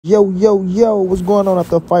Yo, yo, yo, what's going on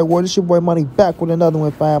after the fight war? This your boy Money back with another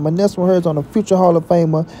one, fam. And this one here is on the future Hall of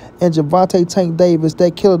Famer and Gervonta Tank Davis,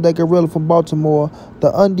 that killer, that gorilla from Baltimore,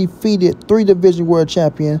 the undefeated three-division world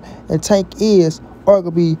champion. And Tank is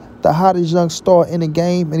arguably the hottest young star in the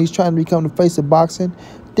game, and he's trying to become the face of boxing.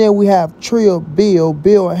 Then we have Trill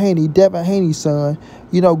Bill Haney, Devin Haney's son,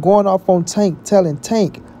 going off on Tank, telling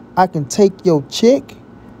Tank, I can take your chick.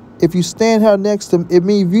 If you stand her next to if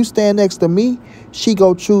you stand next to me, she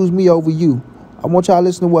go choose me over you. I want y'all to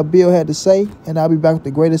listen to what Bill had to say, and I'll be back with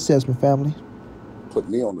the great assessment, family. Put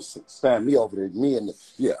me on the stand me over there. Me and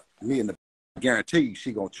the guarantee you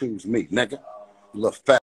she gonna choose me, nigga. Little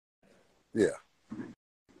fat, yeah.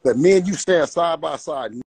 But me and you stand side by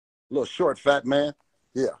side, little short fat man,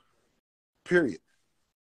 yeah. Period.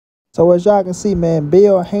 So as y'all can see, man,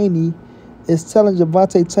 Bill Haney is telling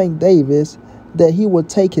Gervonta Tank Davis that he will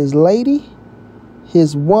take his lady,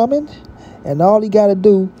 his woman, and all he got to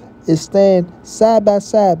do is stand side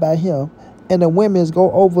by him, and the women's go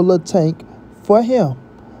over little Tank for him,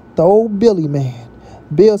 the old Billy man.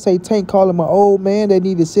 Bill say Tank call him an old man. They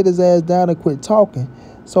need to sit his ass down and quit talking.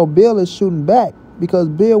 So Bill is shooting back because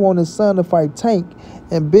Bill want his son to fight Tank,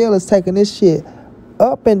 and Bill is taking this shit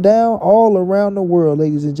up and down all around the world,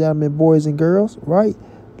 ladies and gentlemen, boys and girls, right?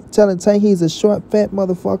 Telling Tank he's a short, fat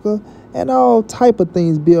motherfucker, and all type of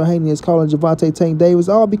things Bill Haney is calling Gervonta Tank Davis,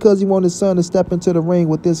 all because he wants his son to step into the ring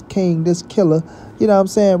with this king, this killer, you know what I'm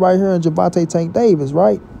saying, right here in Gervonta Tank Davis,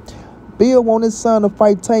 right? Bill wants his son to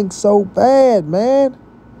fight Tank so bad, man.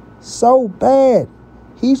 So bad.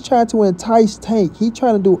 He's trying to entice Tank. He's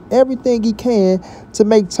trying to do everything he can to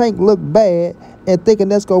make Tank look bad and thinking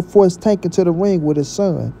that's going to force Tank into the ring with his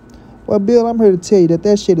son. Well, Bill, I'm here to tell you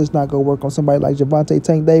that shit is not going to work on somebody like Gervonta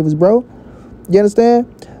Tank Davis, bro. You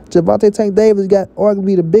understand? Gervonta Tank Davis got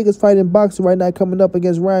arguably the biggest fight in boxing right now coming up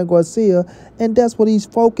against Ryan Garcia, and that's what he's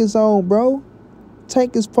focused on, bro.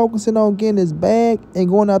 Tank is focusing on getting his bag and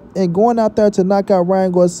going out there to knock out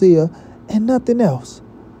Ryan Garcia and nothing else.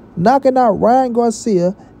 Knocking out Ryan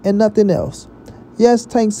Garcia and nothing else. Yes,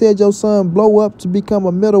 Tank said your son blow up to become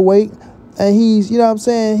a middleweight, and he's, you know what I'm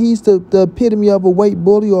saying, he's the epitome of a weight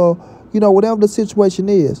bully, or, whatever the situation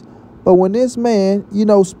is. But when this man,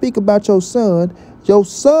 speak about your son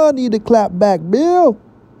need to clap back, Bill.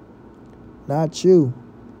 Not you.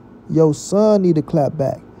 Your son need to clap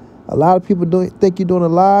back. A lot of people think you're doing a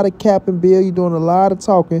lot of capping, Bill. You're doing a lot of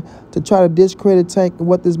talking to try to discredit Tank and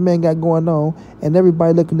what this man got going on, and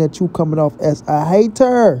everybody looking at you coming off as a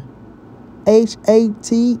hater. Hater.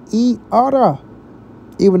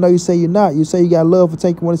 Even though you say you're not. You say you got love for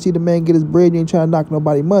Tank. You want to see the man get his bread. You ain't trying to knock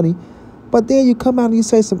nobody money. But then you come out and you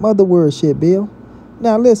say some other word shit, Bill.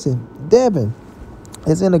 Now listen, Devin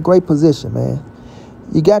is in a great position, man.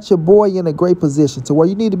 You got your boy in a great position to where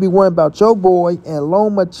you need to be worrying about your boy and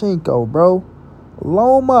Lomachenko, bro.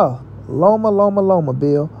 Loma,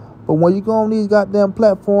 Bill. But when you go on these goddamn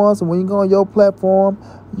platforms and when you go on your platform,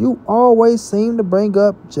 you always seem to bring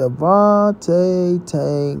up Gervonta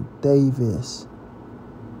Tank Davis.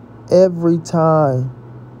 Every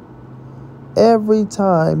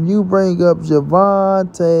time you bring up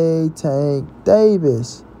Gervonta Tank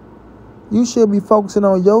Davis, you should be focusing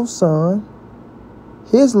on your son,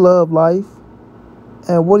 his love life,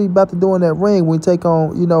 and what he about to do in that ring when he take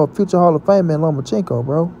on, a future Hall of Fame man, Lomachenko,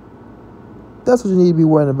 bro. That's what you need to be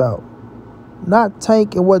worrying about. Not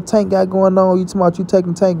Tank and what Tank got going on. You talking about you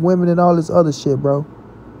taking Tank women and all this other shit, bro.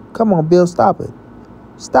 Come on, Bill, stop it.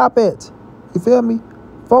 Stop it. You feel me?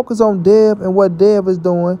 Focus on Dev and what Dev is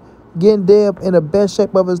doing, getting Dev in the best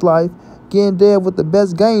shape of his life, getting Dev with the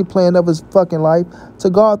best game plan of his fucking life to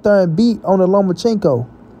go out there and beat on the Lomachenko.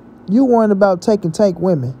 You worrying about taking Tank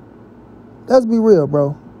women. Let's be real,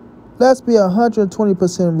 bro. Let's be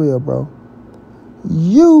 120% real, bro.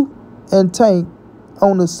 You and Tank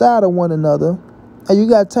on the side of one another, and you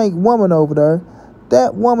got Tank woman over there.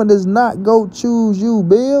 That woman does not go choose you,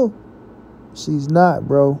 Bill. She's not,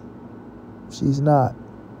 bro. She's not.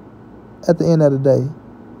 At the end of the day,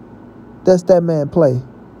 that's that man play.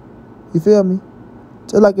 You feel me?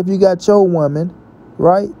 Just like if you got your woman,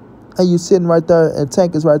 right, and you sitting right there and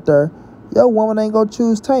Tank is right there, your woman ain't gonna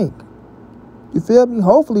choose Tank. You feel me?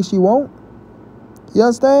 Hopefully she won't. You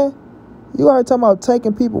understand? You already talking about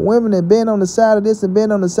taking people, women, and being on the side of this and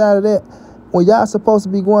being on the side of that when y'all supposed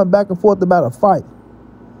to be going back and forth about a fight.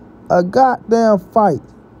 A goddamn fight.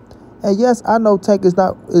 And yes, I know Tank is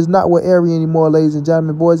not with Ari anymore, ladies and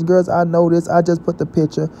gentlemen, boys and girls. I know this. I just put the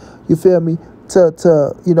picture, you feel me,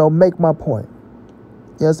 to make my point.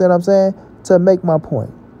 You understand what I'm saying? To make my point.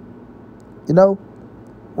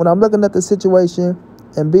 When I'm looking at the situation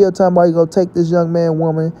and Bill talking about he gonna take this young man,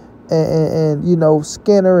 woman, and you know,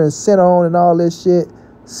 skin her and send her on and all this shit.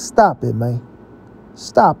 Stop it, man.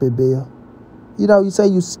 Stop it, Bill. You know, you say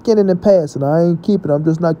you skinning and passing. I ain't keeping. I'm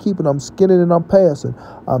just not keeping. I'm skinning and I'm passing.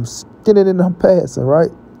 I'm skinning and I'm passing, right?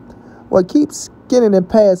 Well, keep skinning and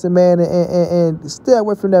passing, man, and stay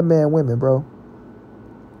away from that man women, bro.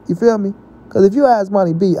 You feel me? Because if you ask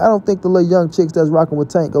Monty B, I don't think the little young chicks that's rocking with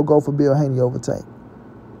Tank go for Bill Haney over Tank.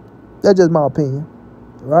 That's just my opinion,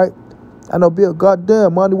 right? I know Bill,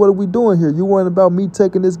 goddamn, Monty, what are we doing here? You worrying about me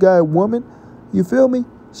taking this guy woman? You feel me?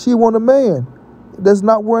 She want a man that's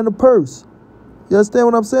not wearing a purse. You understand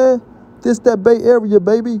what I'm saying? This that Bay Area,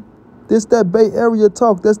 baby. This that Bay Area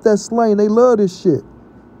talk. That's that slang. They love this shit.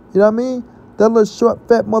 You know what I mean? That little short,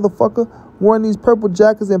 fat motherfucker wearing these purple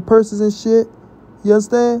jackets and purses and shit. You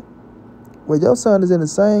understand? Well, your son is in the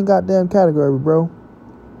same goddamn category, bro.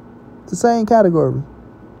 The same category.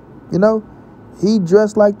 You know? He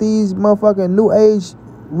dressed like these motherfucking new age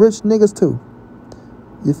rich niggas too.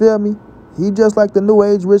 You feel me? He dressed like the new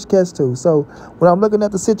age rich cats too. So when I'm looking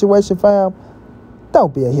at the situation, fam,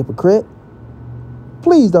 don't be a hypocrite.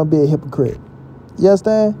 Please don't be a hypocrite. You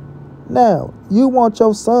understand? Now, you want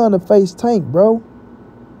your son to face Tank, bro.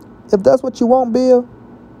 If that's what you want, Bill,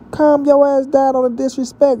 calm your ass down on the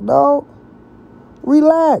disrespect, dog.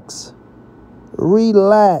 Relax.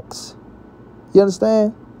 Relax. You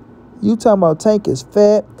understand? You talking about Tank is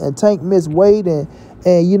fat and Tank miss weight and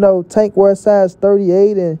you know, Tank wear size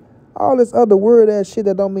 38 and all this other word ass shit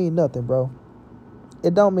that don't mean nothing, bro.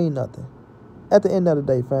 It don't mean nothing. At the end of the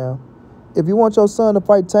day, fam, if you want your son to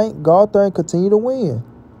fight Tank, go out there and continue to win.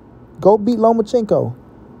 Go beat Lomachenko.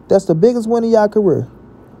 That's the biggest win in your career.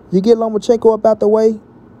 You get Lomachenko up out the way,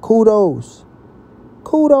 kudos.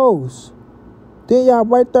 Kudos. Then y'all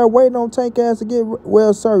right there waiting on Tank ass to get,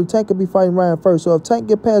 well, sorry, Tank could be fighting Ryan first. So if Tank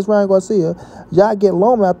get past Ryan Garcia, y'all get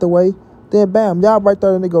Loma out the way, then bam, y'all right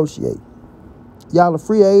there to negotiate. Y'all are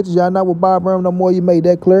free agents. Y'all not with Bob Burnham no more. You made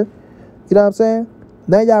that clear. You know what I'm saying?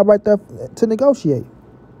 Now y'all right there to negotiate.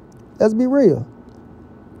 Let's be real.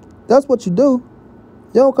 That's what you do.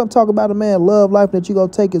 You don't come talk about a man love life that you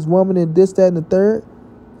gonna take his woman and this, that, and the third.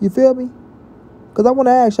 You feel me? Because I want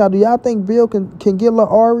to ask y'all, do y'all think Bill can get Lil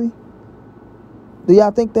Ari? Do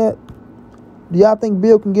y'all think that? Do y'all think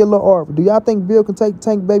Bill can get Lil Ari? Do y'all think Bill can take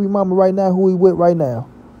Tank baby mama right now, who he with right now?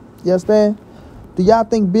 You understand? Do y'all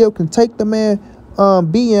think Bill can take the man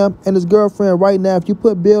BM and his girlfriend right now? If you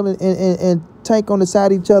put Bill and Tank on the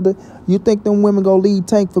side of each other, you think them women gonna lead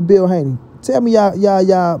Tank for Bill Haney? Tell me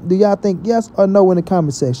y'all, do y'all think yes or no in the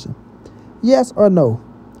comment section? Yes or no?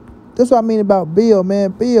 That's what I mean about Bill,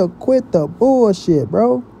 man. Bill, quit the bullshit,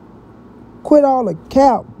 bro. Quit all the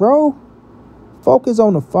cap, bro. Focus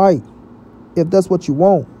on the fight, if that's what you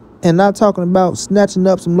want. And not talking about snatching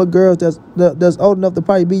up some little girls that's old enough to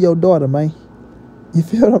probably be your daughter, man. You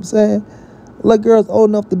feel what I'm saying? Little girls old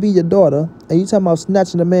enough to be your daughter, and you talking about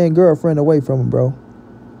snatching a man girlfriend away from him, bro.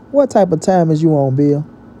 What type of time is you on, Bill?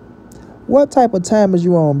 What type of time is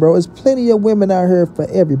you on, bro? There's plenty of women out here for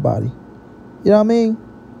everybody. You know what I mean?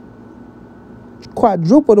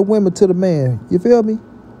 Quadruple the women to the man. You feel me?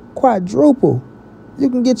 Quadruple. You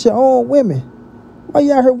can get your own women. Why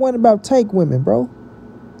you out here worrying about Tank women, bro?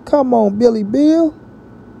 Come on, Billy Bill.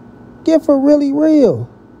 Get for really real.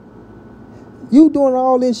 You doing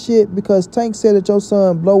all this shit because Tank said that your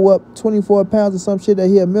son blow up 24 pounds or some shit that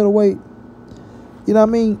he a middleweight. You know what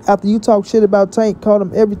I mean? After you talk shit about Tank, called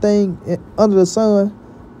him everything under the sun,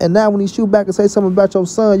 and now when he shoot back and say something about your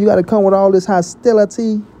son, you got to come with all this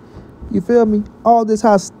hostility. You feel me? All this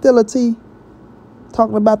hostility.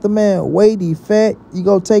 Talking about the man weighty, fat. You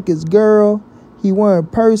go take his girl. He wearing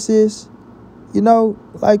purses. You know,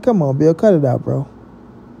 like, come on, Bill, cut it out, bro.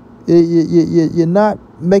 You're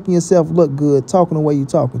not making yourself look good talking the way you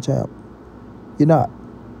talking, champ. You're not.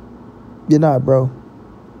 You're not, bro.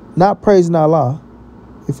 Not praising Allah.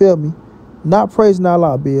 You feel me? Not praising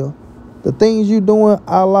Allah, Bill. The things you doing,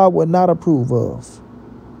 Allah would not approve of.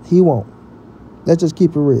 He won't. Let's just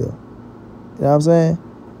keep it real. You know what I'm saying?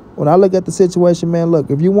 When I look at the situation, man,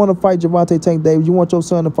 look, if you want to fight Gervonta Tank Davis, you want your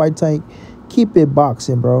son to fight Tank, keep it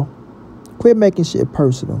boxing, bro. Quit making shit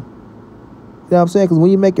personal. You know what I'm saying? Because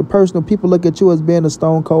when you make it personal, people look at you as being a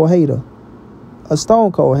stone cold hater. A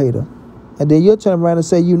stone cold hater. And then you'll turn around and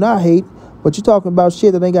say you not hate, but you're talking about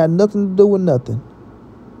shit that ain't got nothing to do with nothing.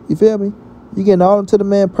 You feel me? You getting all into the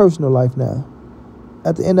man personal life now.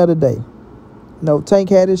 At the end of the day. You know, Tank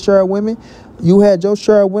had his share of women. You had your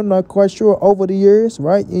share of women, I'm quite sure, over the years,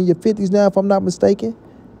 right? In your 50s now, if I'm not mistaken.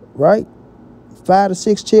 Right? 5 to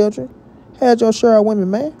 6 children. Had your share of women,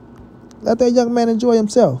 man. Let that young man enjoy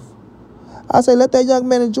himself. I say let that young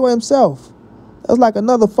man enjoy himself. That's like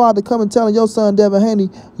another father coming telling your son, Devin Haney,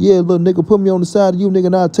 yeah, little nigga, put me on the side of you, nigga,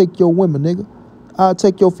 and I'll take your women, nigga. I'll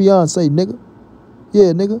take your fiance, nigga.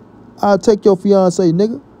 Yeah, nigga. I'll take your fiance,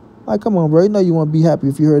 nigga. Like, come on, bro. You know you want to be happy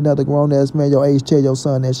if you heard another grown-ass man your age tell your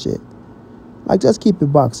son that shit. Like, just keep it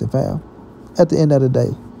boxing, fam. At the end of the day.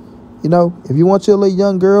 You know, if you want your little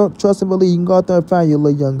young girl, trust and believe, you can go out there and find your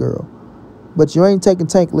little young girl. But you ain't taking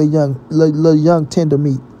Tank little young tender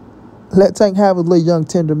meat. Let Tank have his little young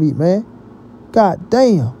tender meat, man. God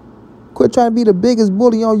damn. Quit trying to be the biggest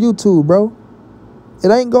bully on YouTube, bro. It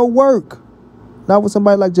ain't gonna work. Not with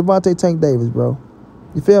somebody like Gervonta Tank Davis, bro.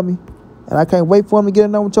 You feel me? And I can't wait for him to get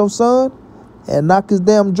in there with your son and knock his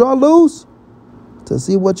damn jaw loose to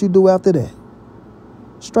see what you do after that.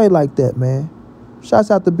 Straight like that, man.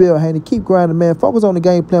 Shouts out to Bill Haney. Keep grinding, man. Focus on the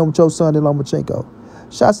game plan with your son in Lomachenko.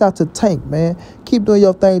 Shouts out to Tank, man. Keep doing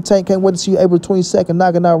your thing, Tank. Can't wait to see you April 22nd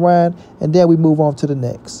knocking out Ryan, and then we move on to the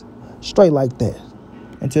next. Straight like that.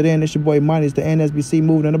 Until then, it's your boy Money. It's the NSBC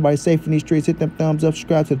moving. Everybody safe in these streets. Hit them thumbs up.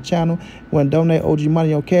 Subscribe to the channel. Want to donate OG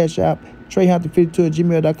Money on Cash App.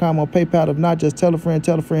 TreyHunter52@gmail.com on PayPal. If not, just tell a friend.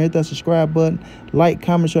 Hit that subscribe button. Like,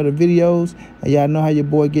 comment, share the videos. And y'all know how your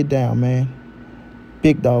boy get down, man.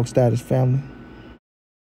 Big dog status, family.